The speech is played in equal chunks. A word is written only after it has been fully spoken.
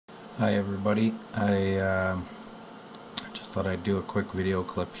Hi everybody, I just thought I'd do a quick video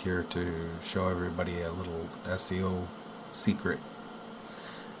clip here to show everybody a little SEO secret.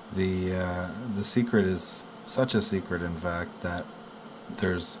 The secret is such a secret, in fact, that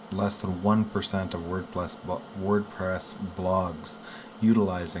there's less than 1% of WordPress blogs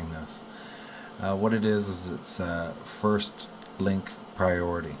utilizing this. What it is it's first link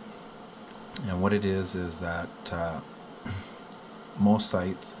priority. And what it is that most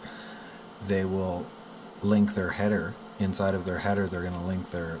sites, they will link their header. Inside of their header, they're going to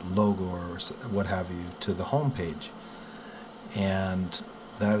link their logo or what have you to the home page. And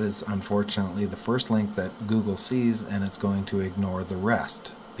that is unfortunately the first link that Google sees, and it's going to ignore the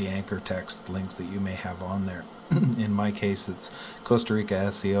rest, the anchor text links that you may have on there. In my case, it's Costa Rica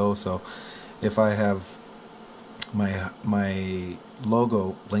SEO, so if I have my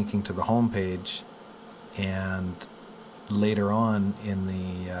logo linking to the home page, and later on in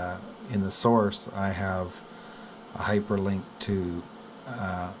the source I have a hyperlink to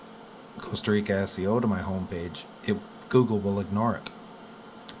Costa Rica SEO to my home page, Google will ignore it.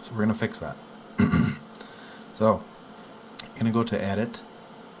 So we're going to fix that. So I'm going to go to Edit,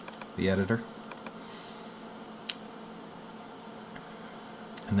 the editor,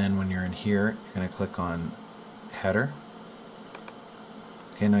 and then when you're in here, you're going to click on Header.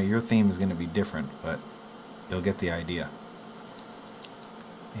 Okay, now your theme is going to be different, but you'll get the idea.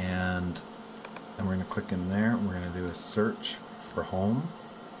 And then we're going to click in there, and we're going to do a search for home.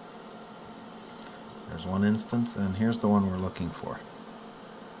 There's one instance, and here's the one we're looking for.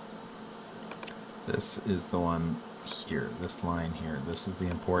 This is the one here, this line here. This is the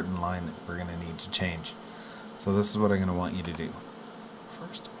important line that we're going to need to change. So this is what I'm going to want you to do.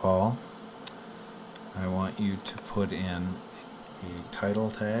 First of all, I want you to put in a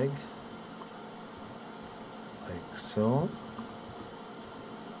title tag, like so.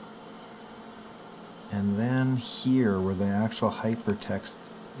 And then here, where the actual hypertext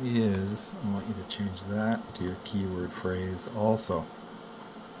is, I want you to change that to your keyword phrase also.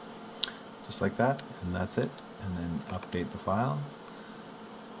 Just like that, and that's it. And then update the file.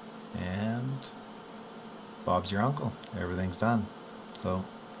 And Bob's your uncle. Everything's done. So,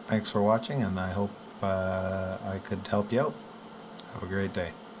 thanks for watching, and I hope I could help you out. Have a great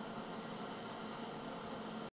day.